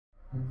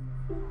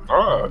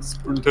Ah,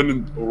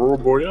 Superintendent Aurora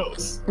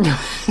Borealis.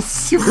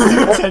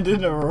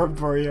 Superintendent Aurora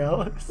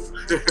Borealis.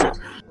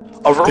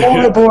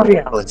 Aurora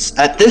Borealis.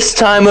 At this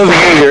time of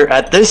year,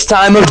 at this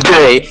time of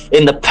day,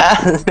 in the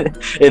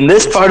in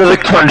this part of the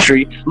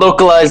country,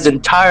 localized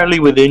entirely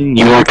within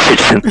your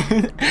kitchen.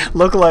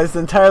 Localized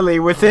entirely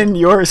within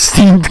your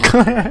steamed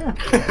clam.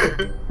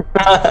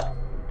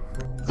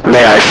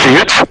 May I see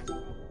it?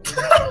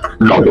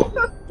 No.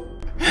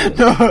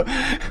 No.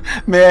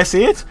 May I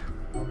see it?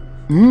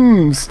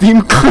 Mmm,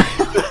 steamed clam.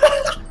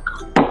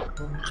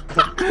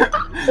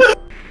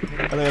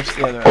 Are they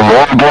upstairs?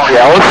 Aurora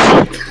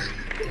Borealis?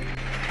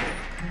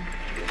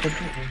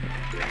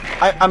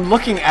 I'm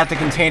looking at the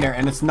container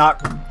and it's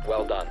not.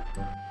 Well done.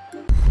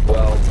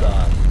 Well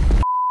done.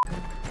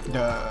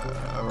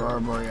 Aurora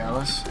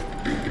Borealis.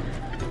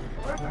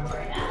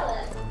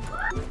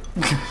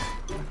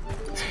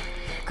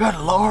 Good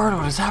lord,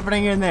 what is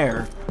happening in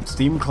there?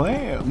 Steamed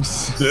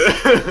clams.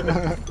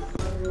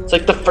 It's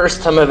like the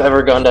first time I've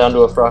ever gone down to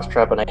a frost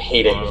trap and I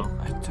hate it.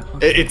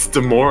 It's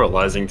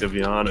demoralizing, to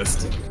be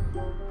honest.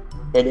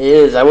 It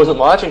is. I wasn't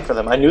watching for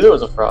them. I knew there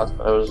was a frost,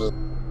 but I was just...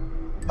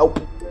 Help.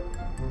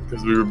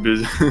 Because we were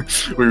busy.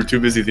 We were too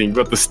busy thinking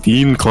about the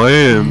steamed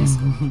clams.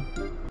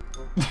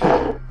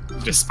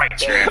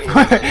 Despite your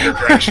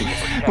aggression.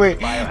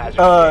 Wait,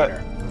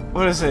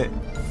 what is it?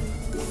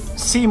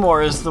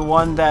 Seymour is the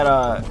one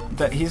that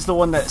he's the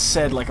one that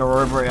said like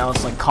Aurora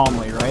Borealis like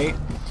calmly, right?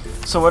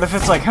 So what if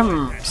it's like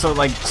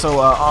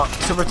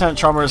Superintendent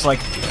Chalmers is like,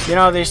 you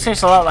know, these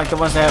taste a lot like the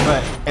ones they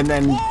have, and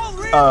then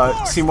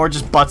Seymour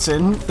just butts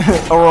in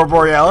Aurora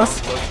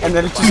Borealis, and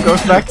then it just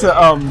goes back to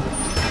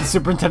the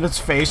superintendent's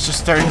face just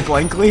staring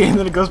blankly, and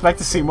then it goes back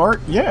to Seymour.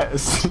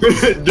 Yes.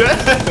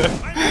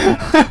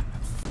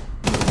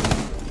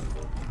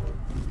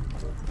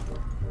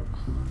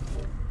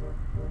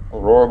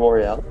 Aurora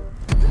Borealis?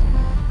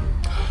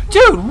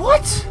 Dude,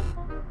 what?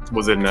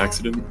 Was it an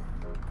accident?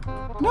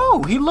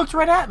 No, he looked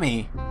right at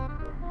me.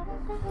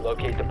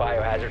 Locate the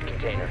biohazard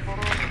container.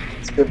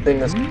 It's a good thing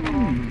this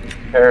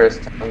Paris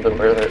town to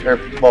where they're...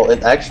 Well,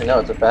 actually, no,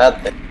 it's a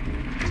bad thing.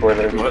 It's where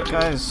they're...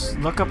 Guys,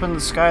 look up in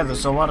the sky,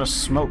 there's a lot of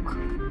smoke.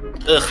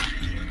 Ugh.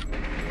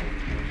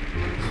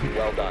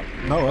 Well done.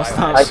 No, that's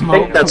not I smoke.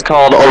 think that's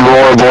called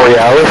Aurora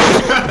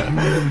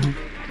Borealis.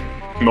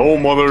 No,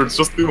 mother, it's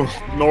just the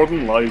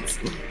northern lights.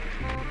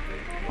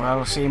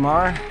 Well,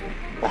 Seymour.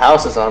 The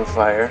house is on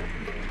fire,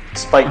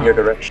 despite your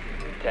direction.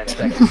 10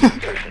 seconds.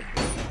 Insertion.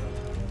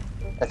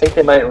 I think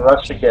they might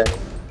rush again.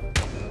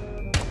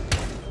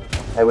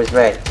 I was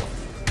right.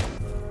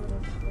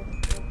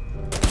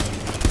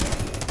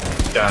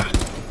 Yeah.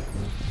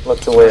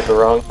 Looked away at the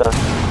wrong time.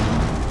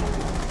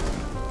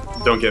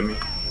 Don't get me.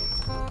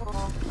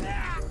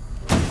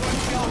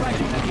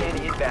 Again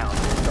inbound.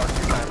 Start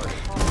your timer.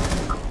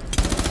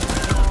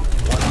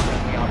 One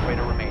friendly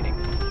operator remaining.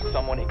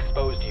 Someone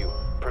exposed you.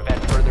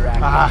 Prevent further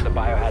access to the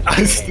biohazard.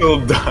 I still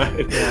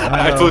died.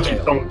 I told you,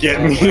 don't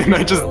get me, and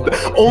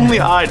only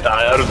I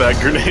die out of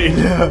that grenade.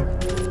 Yeah.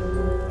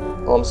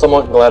 Well, I'm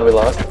somewhat glad we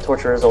lost.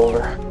 Torture is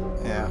over.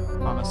 Yeah,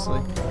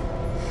 honestly.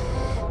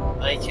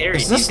 I carry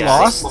Is this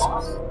lost?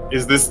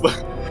 Is this...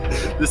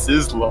 This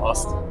is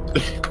lost.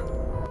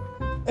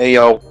 Hey,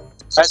 yo. You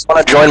guys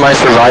want to join my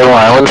Survival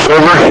Island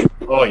server?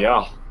 Oh,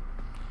 yeah.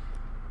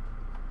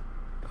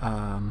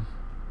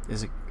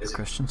 Is it a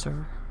Christian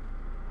server?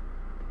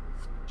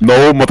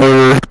 No,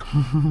 mother.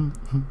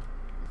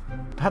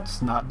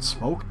 That's not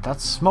smoke,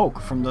 that's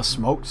smoke from the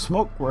smoke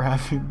we're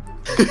having.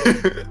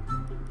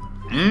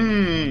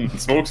 Mmm,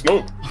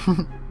 smoke.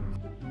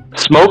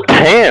 Smoked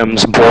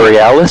hams,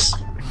 Borealis.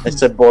 I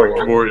said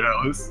Borealis.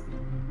 Borealis.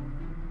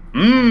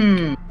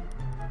 Mmm.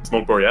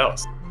 Smoke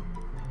Borealis.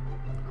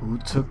 Who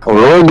took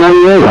Aurora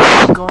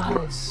Borealis.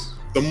 glass?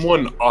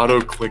 Someone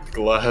auto-clicked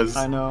glass.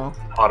 I know.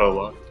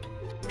 Auto-lock.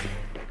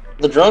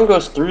 The drone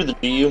goes through the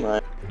GU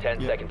mine.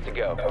 10 seconds to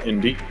go.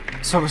 Indeed.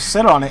 So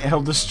sit on it and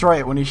he'll destroy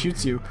it when he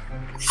shoots you.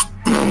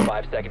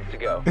 5 seconds to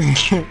go.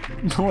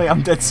 Wait,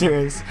 I'm dead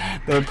serious.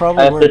 That would I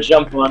probably have work. to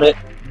jump on it.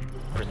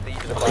 Proceed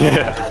to the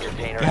biohazard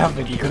container. Yeah,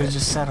 but you could have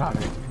just sat on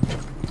it.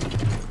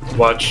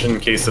 Watch in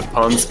case of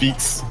pun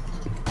speaks.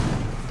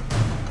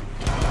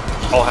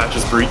 All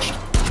hatches breached.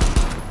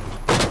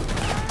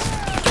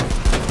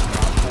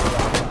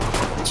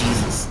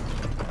 Jesus.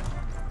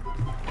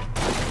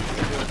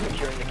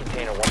 Securing the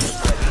container once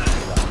the threat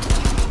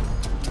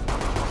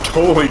is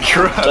Holy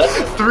crap!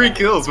 3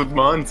 kills with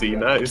Monty,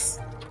 nice.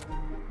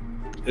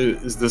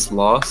 Is this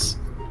loss?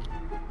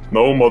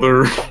 No,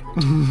 mother.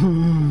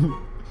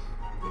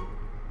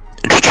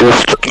 It's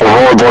just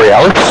Aurora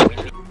Borealis?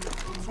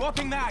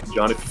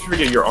 John, if you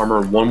forget your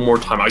armor one more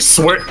time, I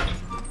swear!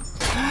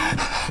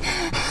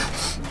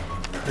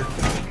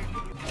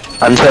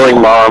 I'm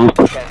telling Mom.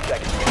 10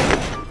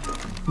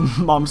 seconds.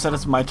 Mom said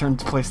it's my turn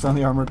to place down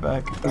the armored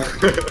back.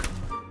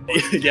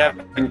 Yeah,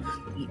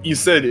 you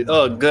said,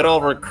 good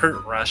old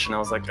recruit rush, and I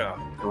was like, oh,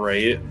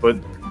 great, but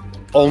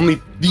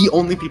the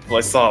only people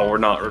I saw were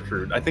not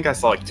recruit. I think I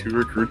saw like 2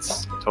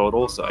 recruits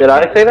total, so... Did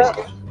I say that?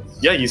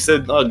 Yeah, you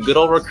said, good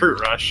old recruit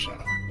rush.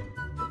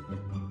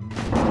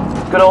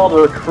 Good old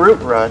recruit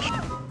rush.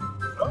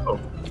 Oh.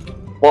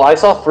 Well, I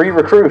saw 3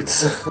 recruits.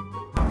 Secure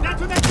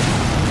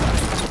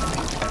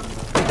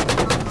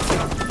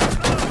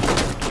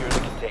the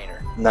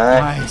container.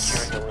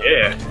 Nice. Nice.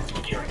 Yeah.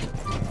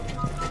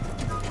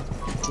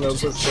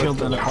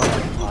 Shield in a car.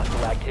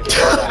 Hostile activity.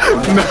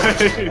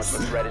 Nice.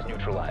 The threat is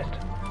neutralized.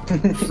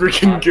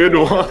 Freaking good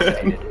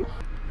one.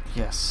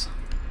 Yes.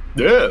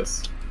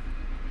 Yes.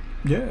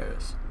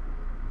 Yes.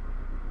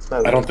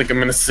 I don't think I'm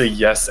gonna say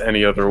yes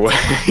any other way.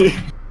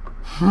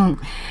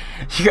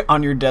 You're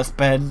on your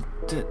deathbed.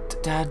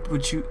 Dad,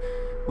 would you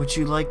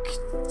like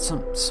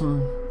some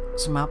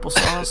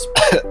applesauce?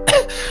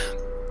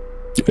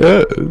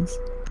 Yes.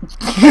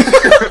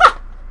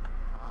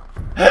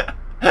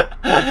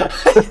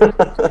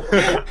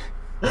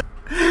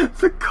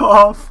 The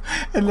cough,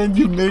 and then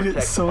you made it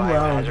Protect so the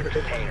loud. biohazard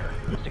container.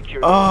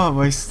 Secure Oh,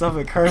 my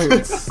stomach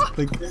hurts.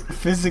 Like,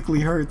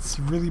 physically hurts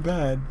really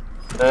bad.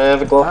 I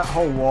have a glove. That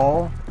whole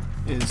wall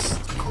is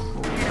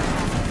cool.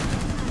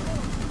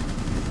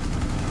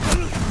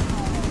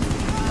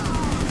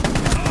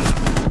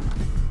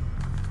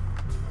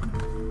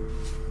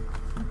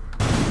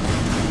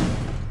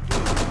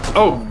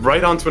 Oh,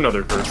 right onto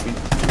another person.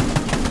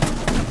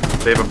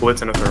 They have a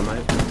blitz and a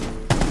thermite.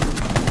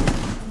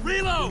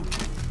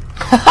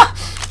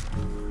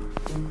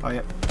 Oh,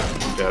 yeah.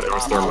 Yeah, there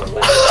was thermite.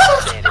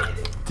 last standing.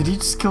 Did he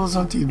just kill his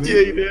own teammate?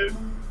 Yeah, he did.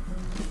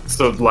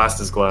 So last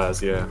is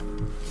glass, yeah.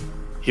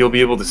 He'll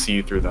be able to see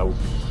you through that. Oh,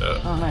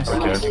 nice.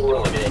 Okay. Hostiles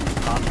eliminated.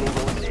 Hostiles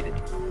eliminated.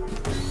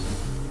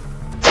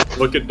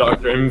 Look at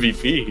Dr.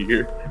 MVP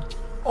here.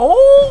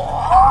 Oh!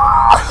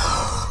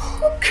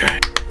 Okay.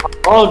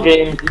 All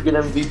games you get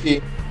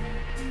MVP.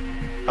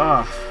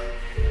 Ah.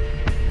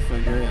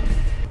 Figure it.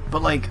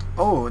 But like,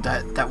 oh,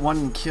 that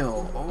one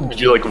kill. Oh. Did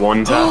you like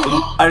one tap?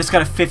 I just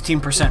got a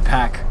 15%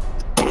 pack.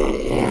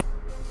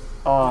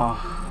 Oh.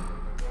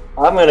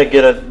 I'm gonna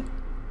get a.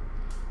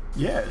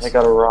 Yes. I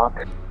got a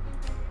rock.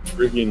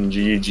 Friggin'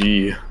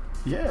 GG.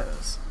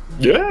 Yes.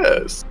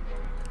 Yes!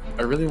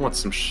 I really want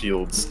some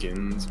shield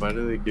skins. Why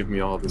do they give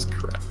me all this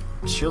crap?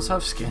 Shields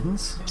have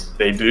skins?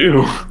 They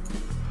do.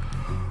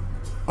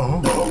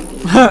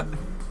 Oh.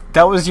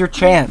 That was your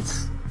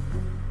chance.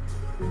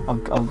 I'll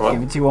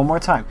give it to you one more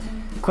time.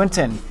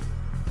 Quentin,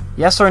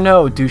 yes or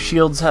no, do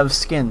shields have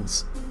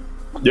skins?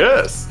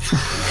 Yes!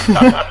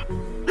 I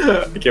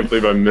can't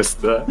believe I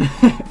missed that.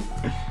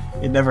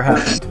 It never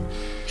happened.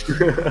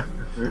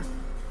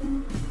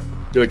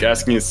 You're like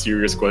asking me a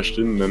serious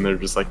question, and then they're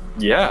just like,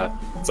 yeah.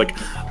 It's like,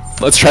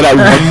 let's try that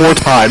one more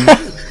time.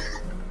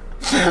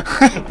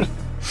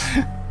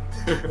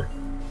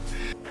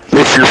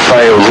 If you're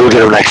failed, we'll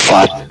get him next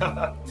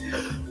time.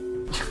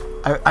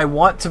 I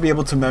want to be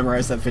able to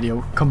memorize that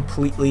video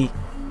completely.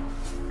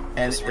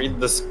 And Just read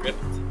the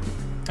script.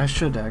 I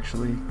should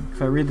actually.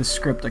 If I read the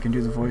script, I can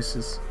do the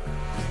voices.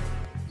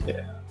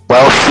 Yeah.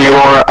 Well,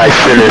 Seymour, I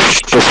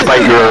finished,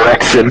 despite your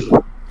erection.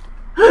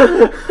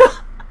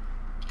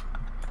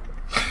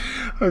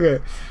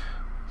 Okay.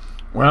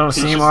 Well,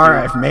 Seymour,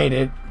 I've made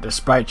it,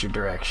 despite your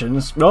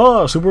directions.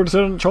 Oh,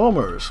 Superintendent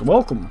Chalmers,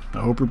 welcome. I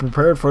hope you're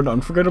prepared for an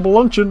unforgettable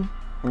luncheon.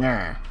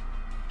 Nah.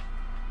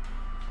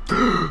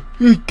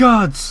 Ye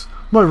gods!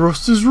 My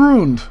roast is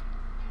ruined!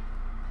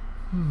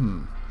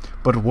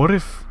 But what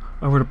if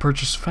I were to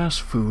purchase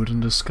fast food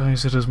and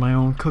disguise it as my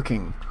own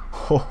cooking?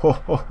 Ho ho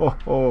ho ho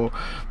ho!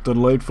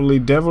 Delightfully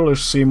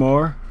devilish,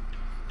 Seymour.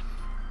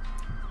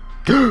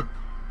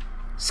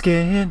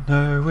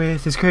 Skinner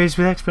with his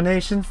crazy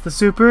explanations. The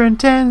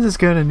superintendent is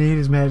gonna need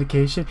his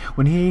medication.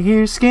 When he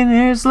hears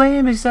Skinner's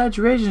lame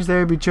exaggerations,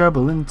 there'll be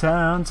trouble in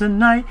town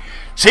tonight.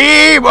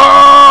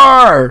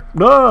 Seymour!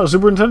 No,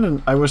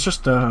 superintendent, I was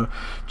just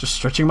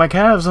stretching my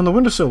calves on the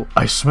windowsill.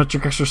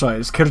 Isometric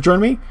exercise. Care to join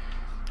me?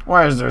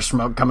 Why is there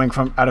smoke coming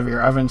from out of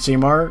your oven,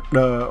 Seymour?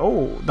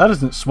 Oh, that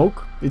isn't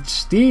smoke. It's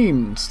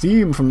steam.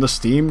 Steam from the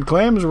steamed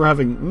clams we're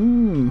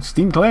having.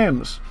 Steamed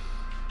clams.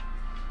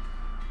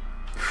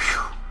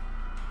 Phew.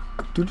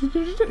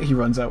 He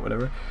runs out,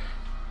 whatever.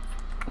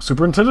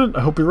 Superintendent,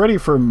 I hope you're ready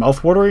for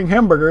mouth-watering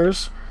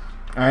hamburgers.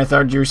 I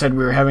thought you said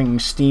we were having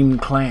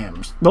steamed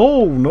clams.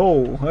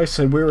 No, I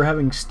said we were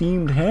having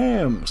steamed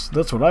hams.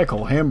 That's what I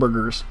call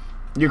hamburgers.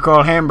 You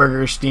call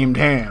hamburgers steamed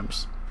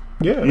hams?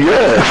 Yeah.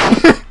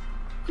 Yeah.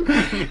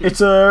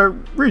 It's a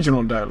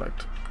regional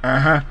dialect.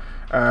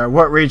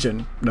 What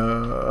region?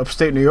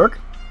 Upstate New York?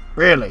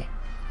 Really?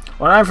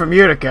 Well, I'm from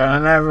Utica,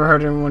 and I never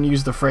heard anyone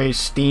use the phrase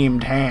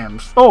steamed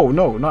hams. Oh,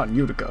 no, not in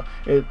Utica.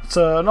 It's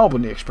an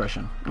Albany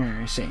expression.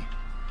 I see.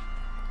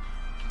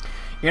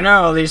 You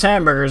know, these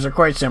hamburgers are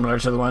quite similar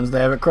to the ones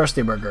they have at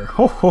Krusty Burger.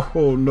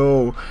 Ho,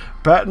 no.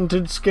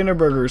 Patented Skinner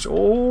Burgers,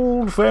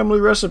 old family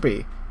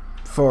recipe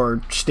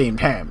for steamed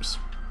hams.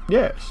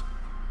 Yes.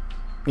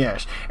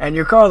 Yes, and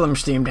you call them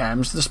steamed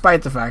hams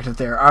despite the fact that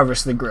they're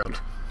obviously grilled.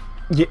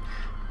 You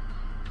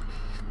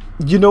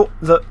know,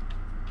 the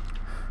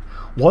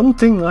one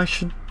thing I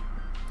should...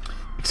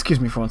 Excuse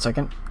me for 1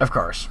 second. Of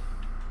course.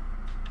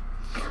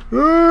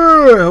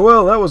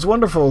 Well, that was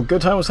wonderful.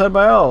 Good time was had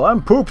by all.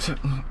 I'm pooped.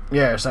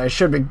 Yes, I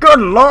should be. Good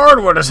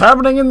Lord, what is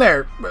happening in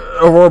there?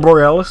 Aurora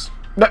Borealis?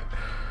 No.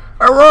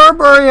 Aurora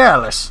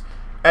Borealis.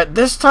 At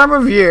this time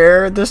of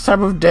year, this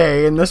time of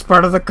day, in this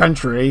part of the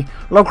country,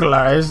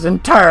 localized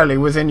entirely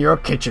within your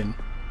kitchen.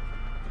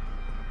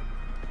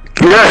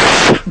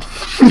 Yes!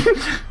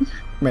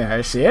 May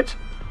I see it?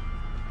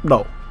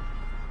 No.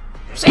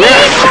 See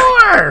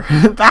more!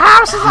 The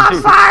house is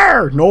on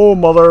fire! No,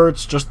 Mother,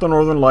 it's just the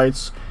Northern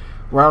Lights.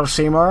 Well,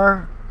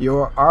 Seymour,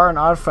 you are an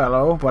odd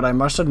fellow, but I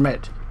must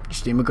admit, you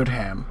steam a good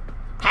ham.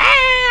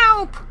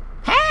 Help!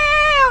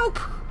 Help!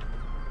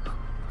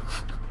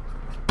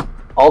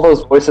 All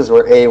those voices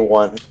were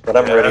A1, but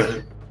I'm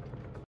ready.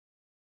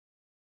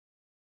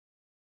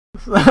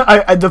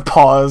 I had to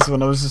pause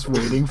when I was just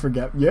waiting for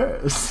Gap.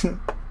 Yes.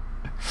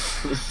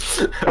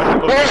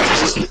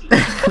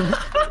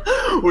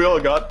 We all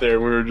got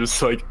there. We were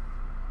just like,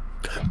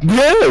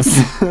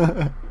 yes.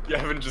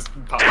 Gavin just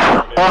popped.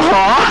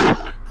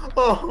 Uh-huh!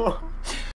 Oh.